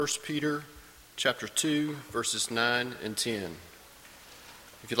First Peter chapter 2, verses 9 and 10.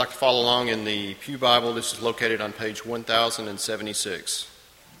 If you'd like to follow along in the Pew Bible, this is located on page 1076.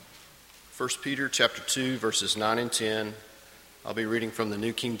 First Peter chapter 2, verses 9 and 10. I'll be reading from the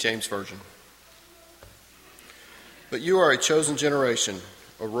New King James Version. But you are a chosen generation,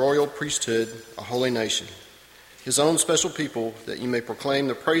 a royal priesthood, a holy nation, His own special people, that you may proclaim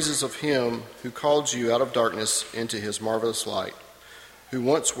the praises of Him who called you out of darkness into His marvelous light, who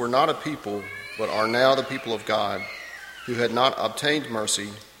once were not a people, but are now the people of God, who had not obtained mercy,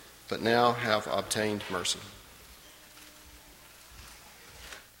 but now have obtained mercy.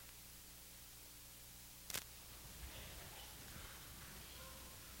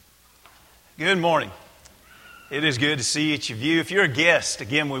 Good morning. It is good to see each of you. If you're a guest,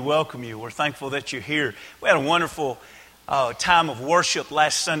 again, we welcome you. We're thankful that you're here. We had a wonderful time of worship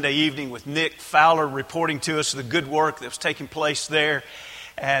last Sunday evening with Nick Fowler reporting to us the good work that was taking place there.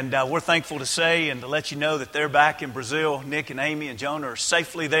 And we're thankful to say and to let you know that they're back in Brazil. Nick and Amy and Jonah are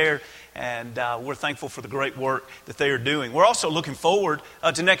safely there. And we're thankful for the great work that they are doing. We're also looking forward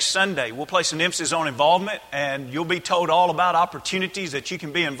to next Sunday. We'll place an emphasis on involvement, and you'll be told all about opportunities that you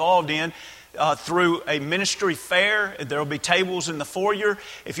can be involved in through a ministry fair. There will be tables in the foyer.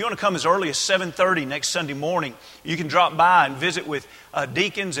 If you want to come as early as 7:30 next Sunday morning, you can drop by and visit with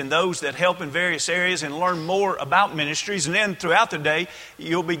deacons and those that help in various areas and learn more about ministries. And then throughout the day,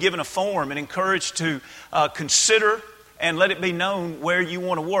 you'll be given a form and encouraged to consider and let it be known where you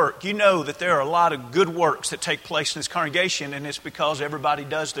want to work. You know that there are a lot of good works that take place in this congregation, and it's because everybody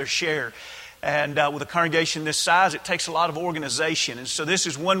does their share. And with a congregation this size, it takes a lot of organization. And so this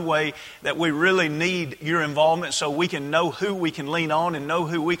is one way that we really need your involvement so we can know who we can lean on and know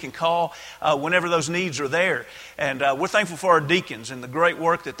who we can call whenever those needs are there. And we're thankful for our deacons and the great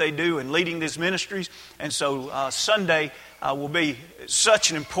work that they do in leading these ministries. And so Sunday will be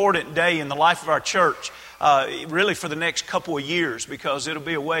such an important day in the life of our church. Really for the next couple of years, because it'll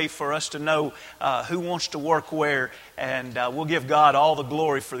be a way for us to know who wants to work where, and we'll give God all the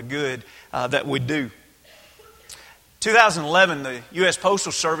glory for the good that we do. 2011, the U.S.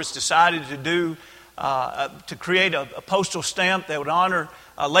 Postal Service decided to create a postal stamp that would honor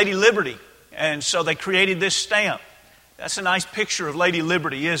Lady Liberty, and so they created this stamp. That's a nice picture of Lady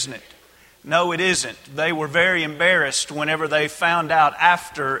Liberty, isn't it? No, it isn't. They were very embarrassed whenever they found out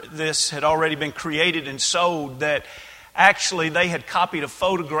after this had already been created and sold that actually they had copied a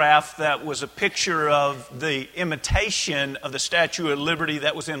photograph that was a picture of the imitation of the Statue of Liberty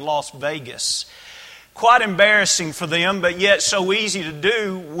that was in Las Vegas. Quite embarrassing for them, but yet so easy to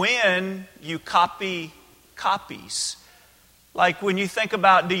do when you copy copies. Like when you think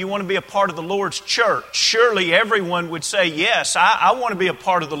about, do you want to be a part of the Lord's church? Surely everyone would say, yes, I want to be a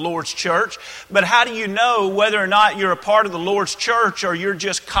part of the Lord's church. But how do you know whether or not you're a part of the Lord's church or you're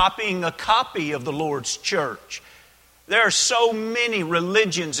just copying a copy of the Lord's church? There are so many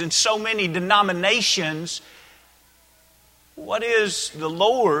religions and so many denominations. What is the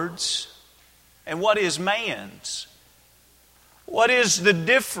Lord's and what is man's? What is the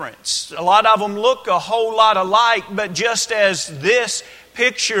difference? A lot of them look a whole lot alike, but just as this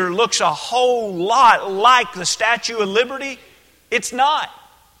picture looks a whole lot like the Statue of Liberty, it's not.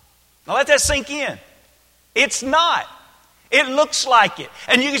 Now let that sink in. It's not. It looks like it.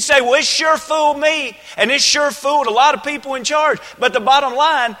 And you can say, well, it sure fooled me, and it sure fooled a lot of people in charge. But the bottom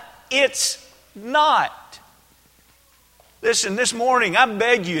line, it's not. Listen, this morning, I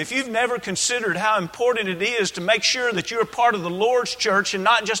beg you, if you've never considered how important it is to make sure that you're a part of the Lord's church and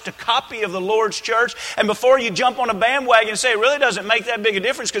not just a copy of the Lord's church, and before you jump on a bandwagon and say it really doesn't make that big a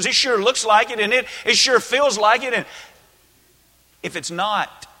difference because it sure looks like it and it sure feels like it, and if it's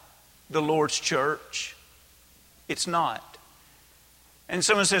not the Lord's church, it's not. And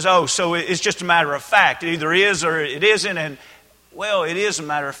someone says, oh, so it's just a matter of fact. It either is or it isn't, and well, it is a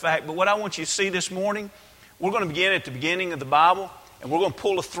matter of fact, but what I want you to see this morning, we're going to begin at the beginning of the Bible, and we're going to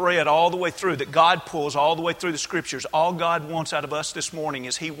pull a thread all the way through that God pulls all the way through the Scriptures. All God wants out of us this morning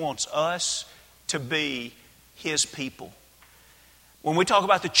is He wants us to be His people. When we talk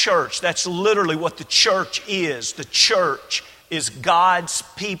about the church, that's literally what the church is. The church is God's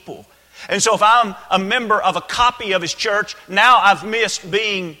people. And so if I'm a member of a copy of His church, now I've missed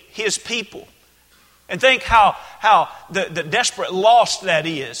being His people. And think how the desperate loss that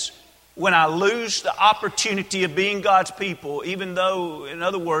is when I lose the opportunity of being God's people, even though, in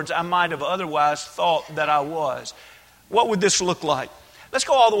other words, I might have otherwise thought that I was. What would this look like? Let's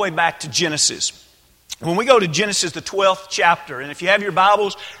go all the way back to Genesis. When we go to Genesis, the 12th chapter, and if you have your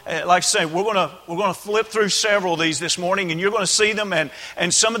Bibles, like I say, we're going to flip through several of these this morning, and you're going to see them,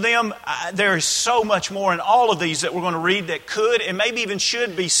 and some of them, there is so much more in all of these that we're going to read that could and maybe even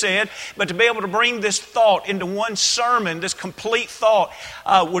should be said, but to be able to bring this thought into one sermon, this complete thought,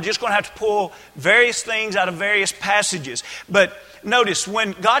 we're just going to have to pull various things out of various passages. But notice,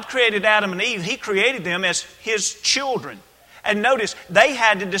 when God created Adam and Eve, He created them as His children. And notice, they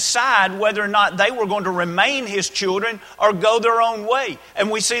had to decide whether or not they were going to remain His children or go their own way. And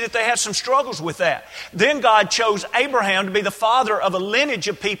we see that they had some struggles with that. Then God chose Abraham to be the father of a lineage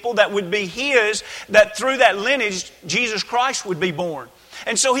of people that would be His, that through that lineage, Jesus Christ would be born.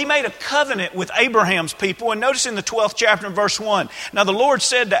 And so He made a covenant with Abraham's people. And notice in the 12th chapter in verse 1, now the Lord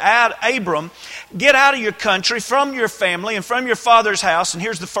said to Abram, get out of your country, from your family, and from your father's house. And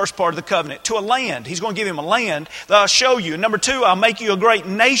here's the first part of the covenant, to a land. He's going to give him a land that I'll show you. And number 2, I'll make you a great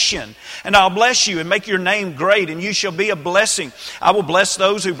nation, and I'll bless you and make your name great, and you shall be a blessing. I will bless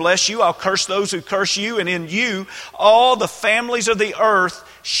those who bless you. I'll curse those who curse you. And in you, all the families of the earth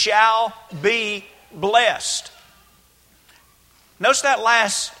shall be blessed. Notice that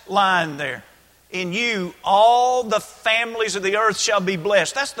last line there. In you, all the families of the earth shall be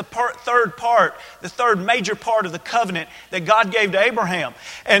blessed. That's the third major part of the covenant that God gave to Abraham.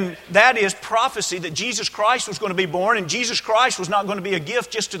 And that is prophecy that Jesus Christ was going to be born. And Jesus Christ was not going to be a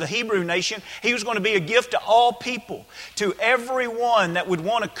gift just to the Hebrew nation. He was going to be a gift to all people. To everyone that would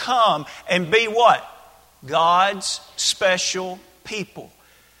want to come and be what? God's special people.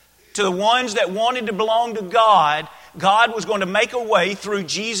 To the ones that wanted to belong to God, God was going to make a way through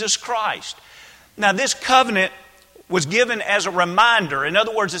Jesus Christ. Now, this covenant was given as a reminder. In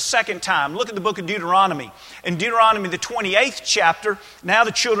other words, a second time. Look at the book of Deuteronomy. In Deuteronomy, the 28th chapter, now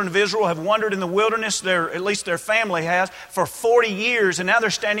the children of Israel have wandered in the wilderness, at least their family has, for 40 years. And now they're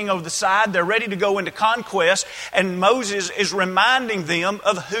standing over the side. They're ready to go into conquest. And Moses is reminding them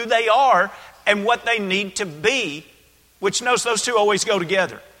of who they are and what they need to be, which notice those two always go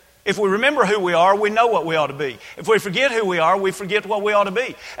together. If we remember who we are, we know what we ought to be. If we forget who we are, we forget what we ought to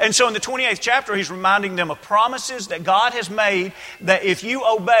be. And so in the 28th chapter, he's reminding them of promises that God has made, that if you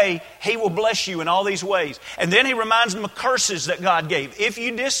obey, He will bless you in all these ways. And then he reminds them of curses that God gave. If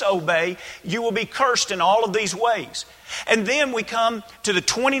you disobey, you will be cursed in all of these ways. And then we come to the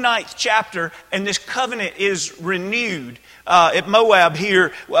 29th chapter, and this covenant is renewed at Moab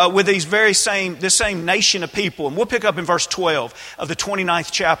here with this same nation of people. And we'll pick up in verse 12 of the 29th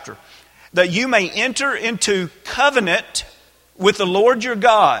chapter. That you may enter into covenant with the Lord your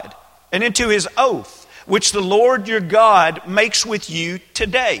God, and into His oath, which the Lord your God makes with you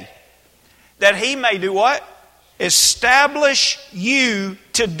today. That He may do what? Establish you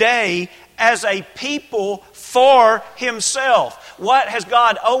today as a people for Himself. What has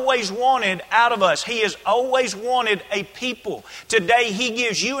God always wanted out of us? He has always wanted a people. Today He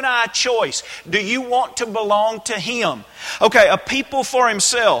gives you and I a choice. Do you want to belong to Him? Okay, a people for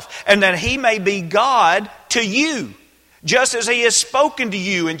Himself, and that He may be God to you, just as He has spoken to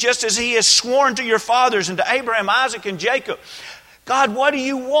you, and just as He has sworn to your fathers and to Abraham, Isaac, and Jacob. God, what do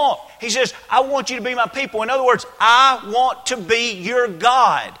you want? He says, I want you to be my people. In other words, I want to be your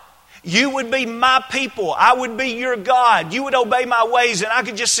God. You would be my people. I would be your God. You would obey my ways, and I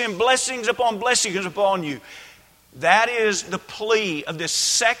could just send blessings upon you. That is the plea of this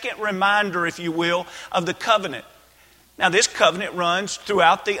second reminder, if you will, of the covenant. Now, this covenant runs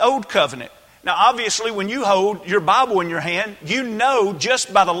throughout the Old Covenant. Now, obviously, when you hold your Bible in your hand, you know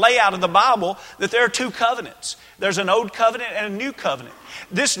just by the layout of the Bible that there are two covenants. There's an Old Covenant and a New Covenant.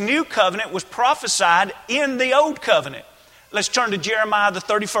 This New Covenant was prophesied in the Old Covenant. Let's turn to Jeremiah, the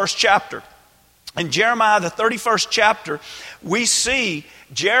 31st chapter. In Jeremiah, the 31st chapter, we see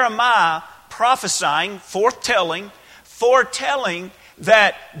Jeremiah prophesying, foretelling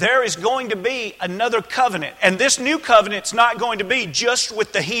that there is going to be another covenant. And this new covenant's not going to be just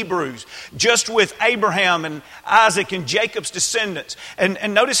with the Hebrews, just with Abraham and Isaac and Jacob's descendants.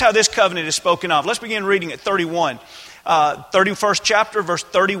 And notice how this covenant is spoken of. Let's begin reading at 31. 31st chapter, verse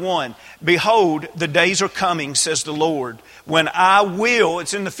 31. Behold, the days are coming, says the Lord, when I will,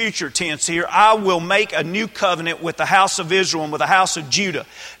 it's in the future tense here, I will make a new covenant with the house of Israel and with the house of Judah,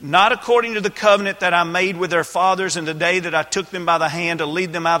 not according to the covenant that I made with their fathers in the day that I took them by the hand to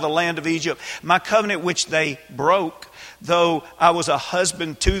lead them out of the land of Egypt, my covenant which they broke, though I was a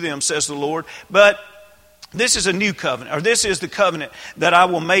husband to them, says the Lord. But this is a new covenant, or this is the covenant that I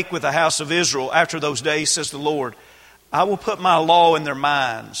will make with the house of Israel after those days, says the Lord. I will put my law in their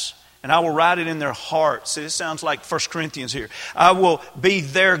minds, and I will write it in their hearts. See, this sounds like 1 Corinthians here. I will be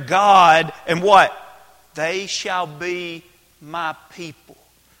their God, and what? They shall be my people.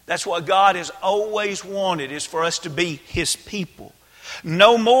 That's what God has always wanted, is for us to be His people.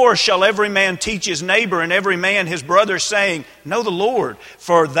 No more shall every man teach his neighbor and every man his brother, saying, Know the Lord,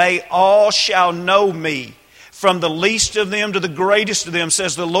 for they all shall know me. From the least of them to the greatest of them,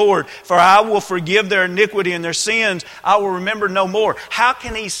 says the Lord, for I will forgive their iniquity and their sins I will remember no more. How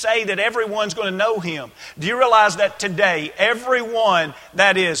can He say that everyone's going to know Him? Do you realize that today, everyone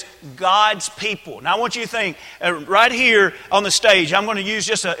that is God's people? Now I want you to think, right here on the stage, I'm going to use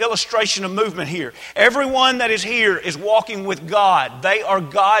just an illustration of movement here. Everyone that is here is walking with God. They are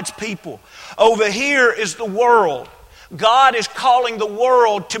God's people. Over here is the world. God is calling the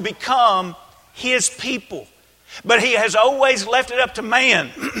world to become His people. But He has always left it up to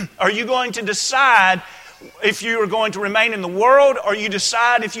man. Are you going to decide if you are going to remain in the world, or you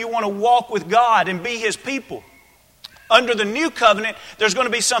decide if you want to walk with God and be His people? Under the new covenant, there's going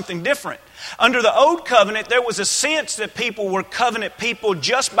to be something different. Under the old covenant, there was a sense that people were covenant people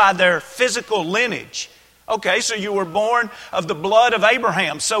just by their physical lineage. Okay, so you were born of the blood of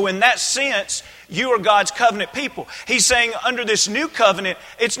Abraham. So in that sense, you are God's covenant people. He's saying under this new covenant,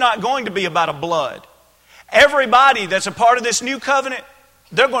 it's not going to be about a blood. Everybody that's a part of this new covenant,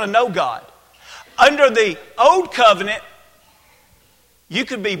 they're going to know God. Under the old covenant, you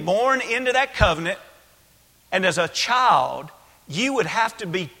could be born into that covenant, and as a child, you would have to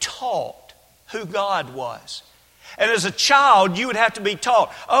be taught who God was. And as a child, you would have to be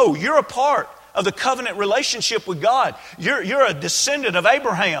taught, oh, you're a part of the covenant relationship with God. You're a descendant of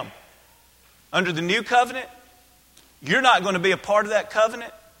Abraham. Under the new covenant, you're not going to be a part of that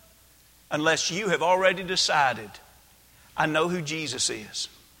covenant unless you have already decided, I know who Jesus is.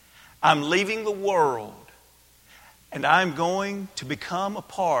 I'm leaving the world, and I'm going to become a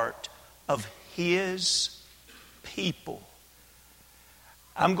part of His people.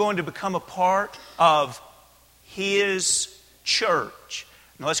 I'm going to become a part of His church.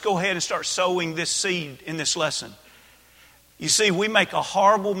 Now let's go ahead and start sowing this seed in this lesson. You see, we make a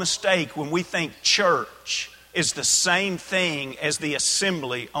horrible mistake when we think church is the same thing as the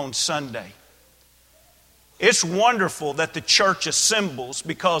assembly on Sunday. It's wonderful that the church assembles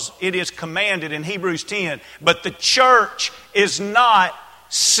because it is commanded in Hebrews 10, but the church is not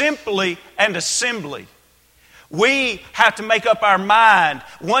simply an assembly. We have to make up our mind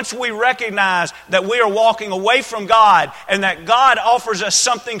once we recognize that we are walking away from God and that God offers us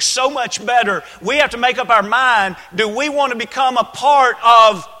something so much better. We have to make up our mind, do we want to become a part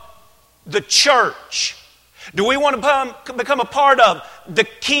of the church? Do we want to become a part of the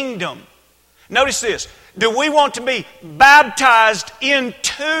kingdom? Notice this. Do we want to be baptized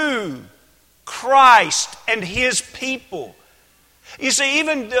into Christ and His people? You see,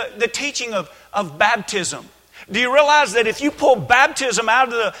 even the teaching of baptism. Do you realize that if you pull baptism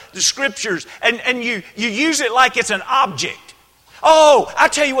out of the Scriptures and you use it like it's an object? Oh, I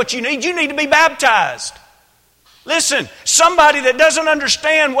tell you what you need. You need to be baptized. Listen, somebody that doesn't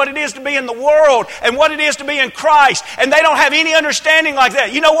understand what it is to be in the world and what it is to be in Christ, and they don't have any understanding like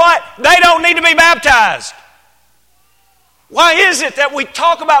that, you know what? They don't need to be baptized. Why is it that we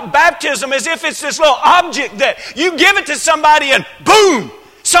talk about baptism as if it's this little object that you give it to somebody and boom,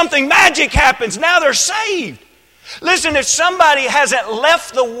 something magic happens. Now they're saved. Listen, if somebody hasn't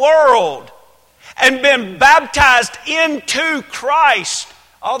left the world and been baptized into Christ,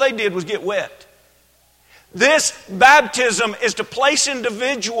 all they did was get wet. This baptism is to place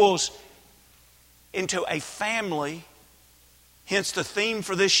individuals into a family, hence the theme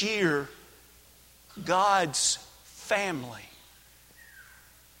for this year, God's family.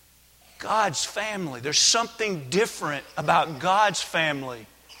 God's family. There's something different about God's family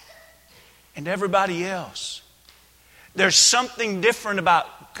and everybody else. There's something different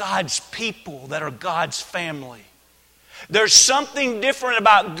about God's people that are God's family. There's something different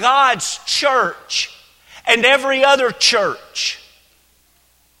about God's church and every other church.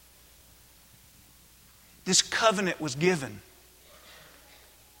 This covenant was given.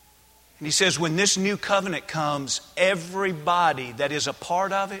 And He says when this new covenant comes, everybody that is a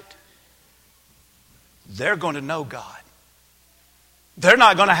part of it, they're going to know God. They're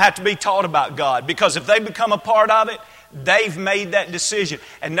not going to have to be taught about God, because if they become a part of it, they've made that decision.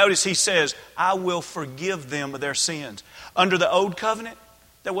 And notice He says, I will forgive them of their sins. Under the old covenant,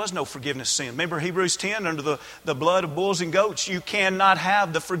 there was no forgiveness of sin. Remember Hebrews 10, under the blood of bulls and goats, you cannot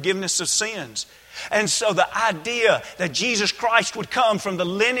have the forgiveness of sins. And so the idea that Jesus Christ would come from the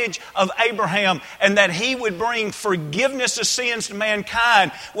lineage of Abraham and that He would bring forgiveness of sins to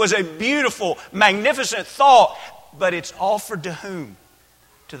mankind was a beautiful, magnificent thought. But it's offered to whom?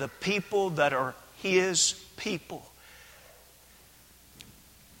 To the people that are His people.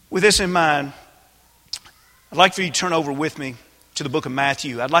 With this in mind, I'd like for you to turn over with me to the book of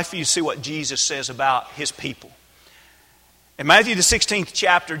Matthew. I'd like for you to see what Jesus says about His people. In Matthew the 16th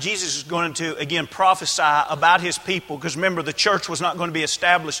chapter, Jesus is going to again prophesy about His people, because remember, the church was not going to be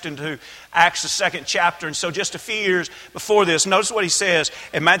established into Acts the 2nd chapter. And so just a few years before this, notice what He says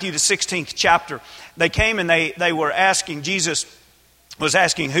in Matthew the 16th chapter. They came and they were asking, Jesus was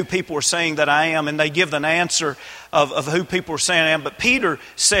asking who people were saying that I am, and they give an answer of who people were saying I am. But Peter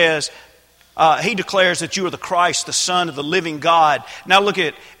says, he declares that you are the Christ, the Son of the living God. Now look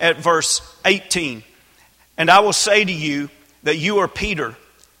at verse 18. And I will say to you that you are Peter,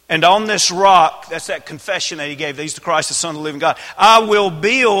 and on this rock, that's that confession that he gave, that He's the Christ, the Son of the living God, I will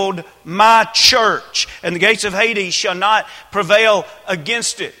build my church, and the gates of Hades shall not prevail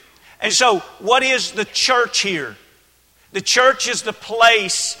against it. And so, what is the church here? The church is the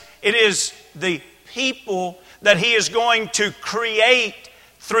place, it is the people that He is going to create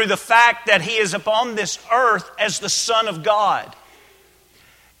through the fact that He is upon this earth as the Son of God.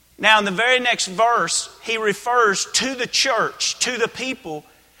 Now, in the very next verse, He refers to the church, to the people.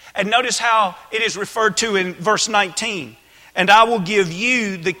 And notice how it is referred to in verse 19. And I will give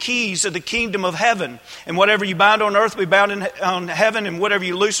you the keys of the kingdom of heaven. And whatever you bind on earth will be bound on heaven. And whatever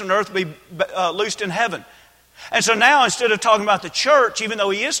you loose on earth will be loosed in heaven. And so now, instead of talking about the church, even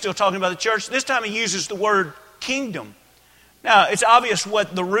though He is still talking about the church, this time He uses the word kingdom. Now, it's obvious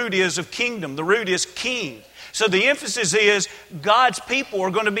what the root is of kingdom. The root is king. So the emphasis is God's people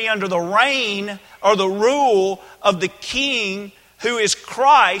are going to be under the reign or the rule of the King who is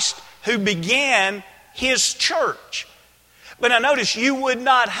Christ, who began His church. But now notice, you would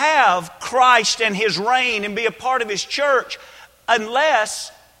not have Christ and His reign and be a part of His church unless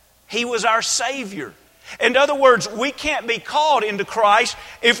He was our Savior. In other words, we can't be called into Christ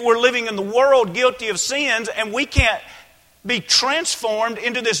if we're living in the world guilty of sins, and we can't be transformed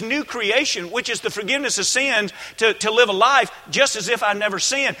into this new creation, which is the forgiveness of sins, to live a life just as if I never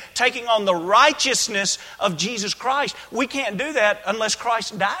sinned, taking on the righteousness of Jesus Christ. We can't do that unless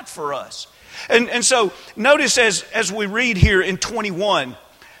Christ died for us. And so notice as we read here in 21,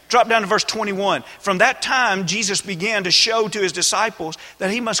 drop down to verse 21. From that time Jesus began to show to His disciples that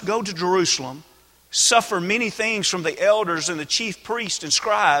He must go to Jerusalem, suffer many things from the elders and the chief priests and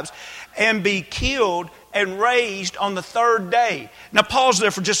scribes, and be killed and raised on the third day. Now pause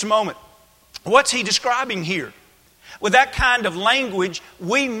there for just a moment. What's He describing here? With that kind of language,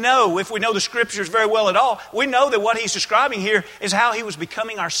 we know, if we know the Scriptures very well at all, we know that what He's describing here is how He was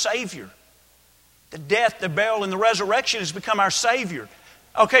becoming our Savior. The death, the burial, and the resurrection has become our Savior.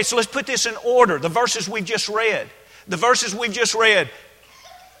 Okay, so let's put this in order. The verses we've just read.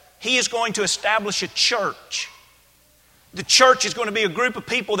 He is going to establish a church. The church is going to be a group of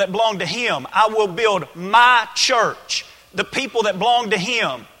people that belong to Him. I will build my church, the people that belong to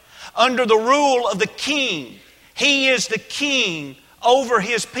Him, under the rule of the King. He is the King over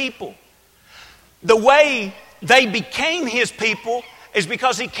His people. The way they became His people is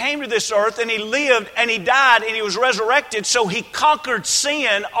because He came to this earth and He lived and He died and He was resurrected, so He conquered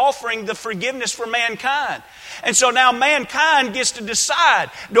sin, offering the forgiveness for mankind. And so now mankind gets to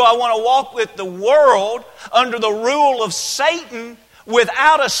decide, do I want to walk with the world under the rule of Satan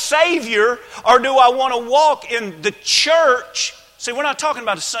without a Savior, or do I want to walk in the church? See, we're not talking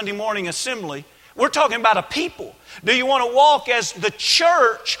about a Sunday morning assembly. We're talking about a people. Do you want to walk as the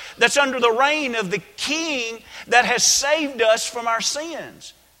church that's under the reign of the King that has saved us from our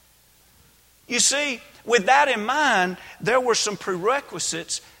sins? You see, with that in mind, there were some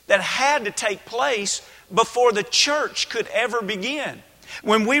prerequisites that had to take place before the church could ever begin.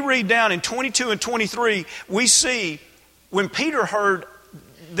 When we read down in 22 and 23, we see when Peter heard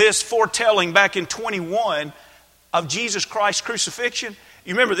this foretelling back in 21 of Jesus Christ's crucifixion,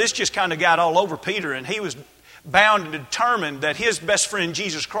 you remember this just kind of got all over Peter, and he was bound and determined that his best friend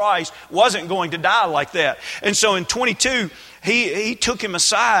Jesus Christ wasn't going to die like that. And so in 22, he took him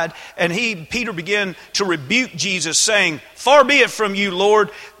aside, and Peter began to rebuke Jesus, saying, "Far be it from you,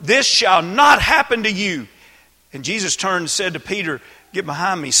 Lord, this shall not happen to you." And Jesus turned and said to Peter, "Get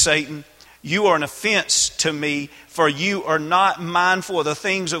behind me, Satan. You are an offense to me, for you are not mindful of the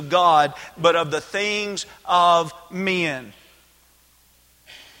things of God, but of the things of men."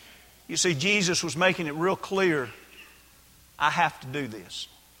 You see, Jesus was making it real clear, I have to do this.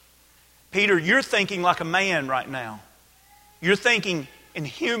 Peter, you're thinking like a man right now. You're thinking in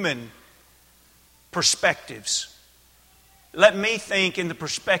human perspectives. Let me think in the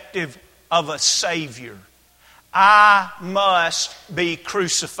perspective of a Savior. I must be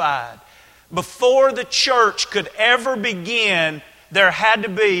crucified. Before the church could ever begin, there had to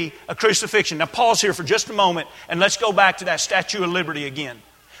be a crucifixion. Now pause here for just a moment and let's go back to that Statue of Liberty again.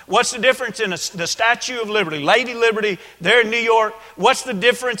 What's the difference in the Statue of Liberty? Lady Liberty, there in New York. What's the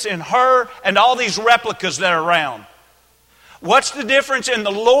difference in her and all these replicas that are around? What's the difference in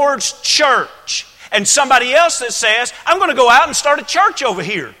the Lord's church and somebody else that says, I'm going to go out and start a church over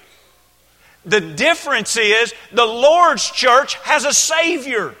here? The difference is the Lord's church has a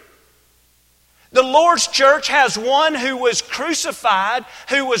Savior. The Lord's church has one who was crucified,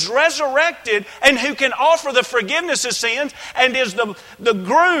 who was resurrected, and who can offer the forgiveness of sins, and is the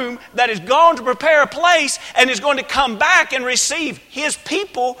groom that is gone to prepare a place and is going to come back and receive His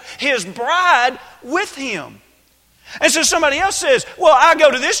people, His bride, with Him. And so somebody else says, well, I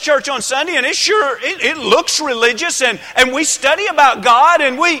go to this church on Sunday and it looks religious and we study about God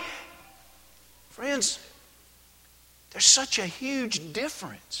and we... Friends, there's such a huge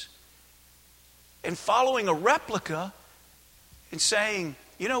difference in following a replica and saying,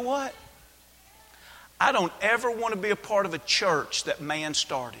 you know what? I don't ever want to be a part of a church that man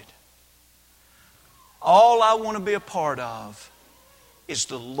started. All I want to be a part of is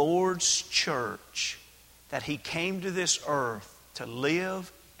the Lord's church, that He came to this earth to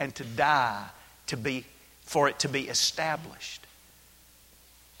live and to die for it to be established.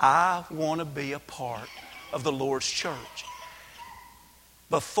 I want to be a part of the Lord's church.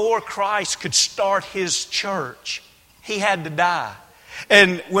 Before Christ could start His church, He had to die.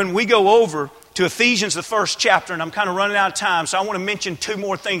 And when we go over to Ephesians, the first chapter, and I'm kind of running out of time, so I want to mention two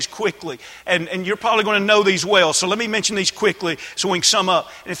more things quickly. And you're probably going to know these well, so let me mention these quickly so we can sum up.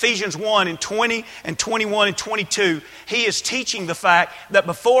 In Ephesians 1 and 20 and 21 and 22, he is teaching the fact that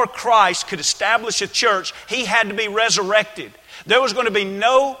before Christ could establish a church, He had to be resurrected. There was going to be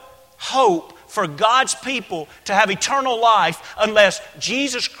no hope for God's people to have eternal life unless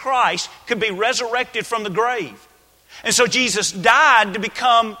Jesus Christ could be resurrected from the grave. And so Jesus died to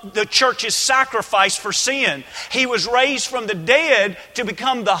become the church's sacrifice for sin. He was raised from the dead to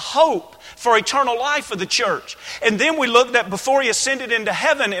become the hope for eternal life for the church. And then we looked at before He ascended into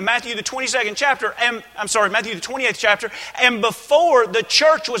heaven in Matthew the 22nd chapter, Matthew the 28th chapter, and before the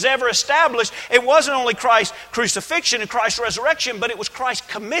church was ever established, it wasn't only Christ's crucifixion and Christ's resurrection, but it was Christ's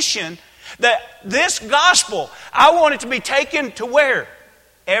commission that this gospel, I want it to be taken to where?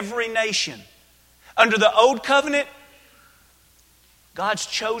 Every nation. Under the Old Covenant, God's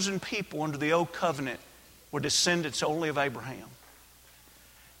chosen people under the Old Covenant were descendants only of Abraham.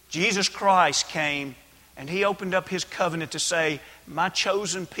 Jesus Christ came and He opened up His covenant to say, my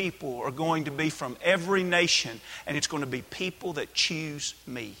chosen people are going to be from every nation, and it's going to be people that choose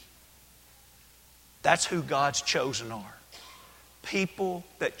me. That's who God's chosen are. People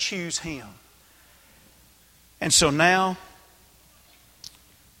that choose Him. And so now,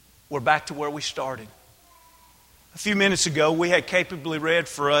 we're back to where we started. A few minutes ago, we had capably read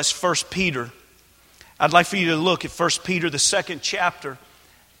for us 1 Peter. I'd like for you to look at 1 Peter, the 2nd chapter.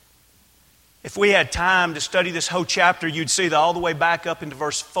 If we had time to study this whole chapter, you'd see that all the way back up into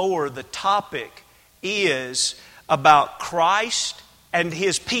verse 4, the topic is about Christ and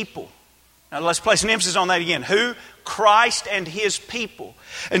His people. Now let's place an emphasis on that again. Who? Christ and His people.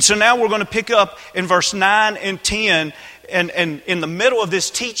 And so now we're going to pick up in verse 9 and 10 and in the middle of this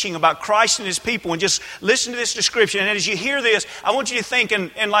teaching about Christ and His people, and just listen to this description. And as you hear this, I want you to think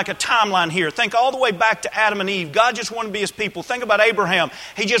in like a timeline here. Think all the way back to Adam and Eve. God just wanted to be His people. Think about Abraham.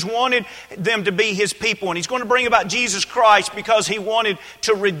 He just wanted them to be His people. And He's going to bring about Jesus Christ because He wanted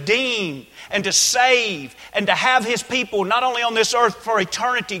to redeem and to save and to have His people not only on this earth for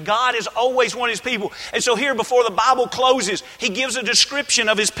eternity. God has always wanted His people. And so here before the Bible closes, He gives a description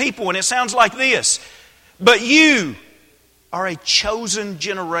of His people, and it sounds like this. But you are a chosen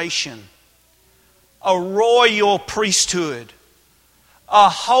generation, a royal priesthood, a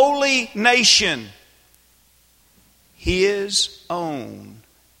holy nation, His own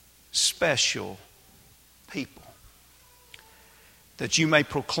special people, that you may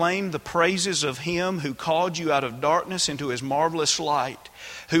proclaim the praises of Him who called you out of darkness into His marvelous light,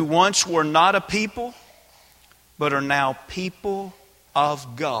 who once were not a people, but are now people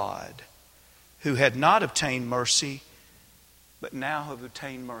of God, who had not obtained mercy, but now have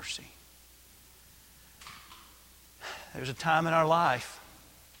obtained mercy. There's a time in our life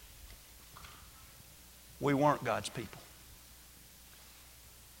we weren't God's people.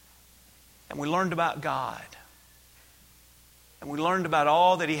 And we learned about God. And we learned about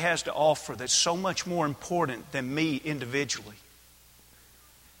all that He has to offer that's so much more important than me individually.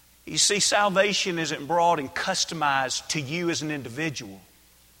 You see, salvation isn't brought and customized to you as an individual.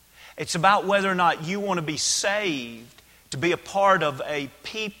 It's about whether or not you want to be saved to be a part of a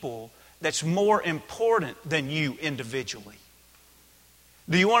people that's more important than you individually.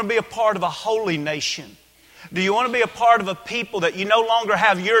 Do you want to be a part of a holy nation Do you want to be a part of a people that you no longer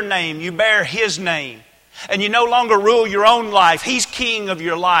have your name, you bear His name, and you no longer rule your own life? He's king of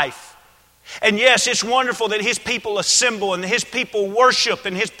your life. And yes, it's wonderful that His people assemble and His people worship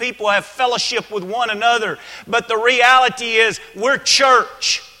and His people have fellowship with one another. But the reality is we're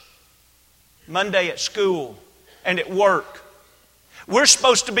church. Monday at school and at work. We're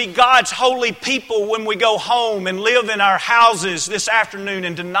supposed to be God's holy people when we go home and live in our houses this afternoon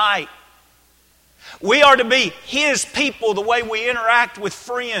and tonight. We are to be His people the way we interact with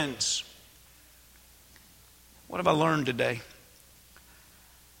friends. What have I learned today?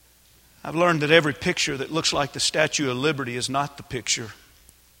 I've learned that every picture that looks like the Statue of Liberty is not the picture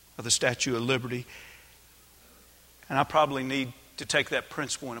of the Statue of Liberty. And I probably need to take that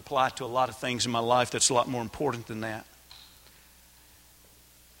principle and apply it to a lot of things in my life that's a lot more important than that.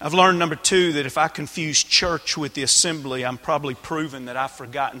 I've learned, number two, that if I confuse church with the assembly, I'm probably proving that I've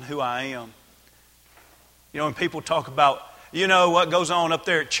forgotten who I am. You know, when people talk about, what goes on up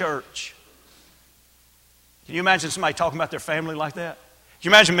there at church. Can you imagine somebody talking about their family like that? Can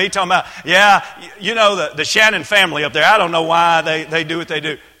you imagine me talking about, the Shannon family up there, I don't know why they do what they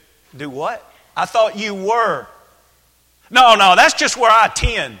do. Do what? I thought you were. No, that's just where I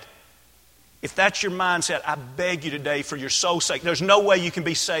attend. If that's your mindset, I beg you today for your soul's sake. There's no way you can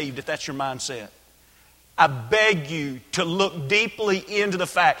be saved if that's your mindset. I beg you to look deeply into the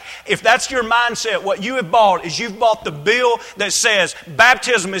fact. If that's your mindset, what you have bought is you've bought the bill that says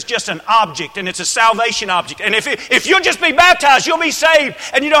baptism is just an object and it's a salvation object. And if you'll just be baptized, you'll be saved.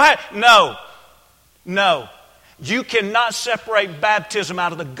 And you don't have... No. You cannot separate baptism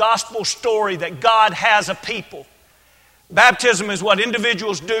out of the gospel story that God has a people. Baptism is what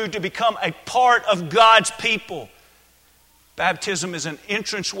individuals do to become a part of God's people. Baptism is an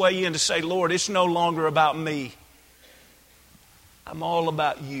entrance way in to say, Lord, it's no longer about me. I'm all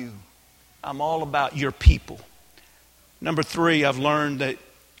about you. I'm all about your people. Number three, I've learned that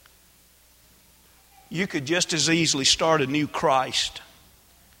you could just as easily start a new Christ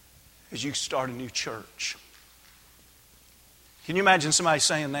as you start a new church. Can you imagine somebody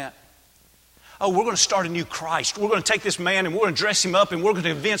saying that? Oh, we're going to start a new Christ. We're going to take this man and we're going to dress him up and we're going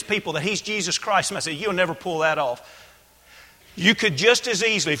to convince people that he's Jesus Christ. Somebody say, you'll never pull that off. You could just as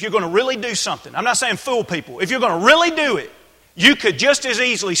easily, if you're going to really do something, I'm not saying fool people, if you're going to really do it, you could just as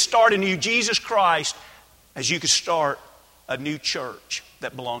easily start a new Jesus Christ as you could start a new church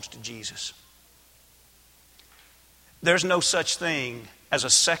that belongs to Jesus. There's no such thing as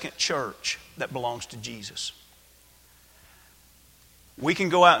a second church that belongs to Jesus. We can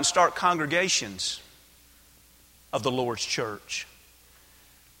go out and start congregations of the Lord's church.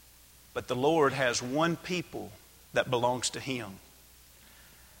 But the Lord has one people that belongs to Him.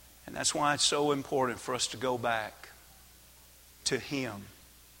 And that's why it's so important for us to go back to Him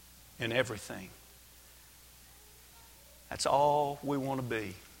in everything. That's all we want to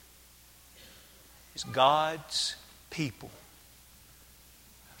be. Is God's people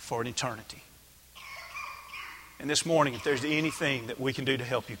for an eternity. And this morning, if there's anything that we can do to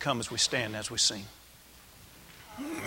help you, come as we stand, as we sing.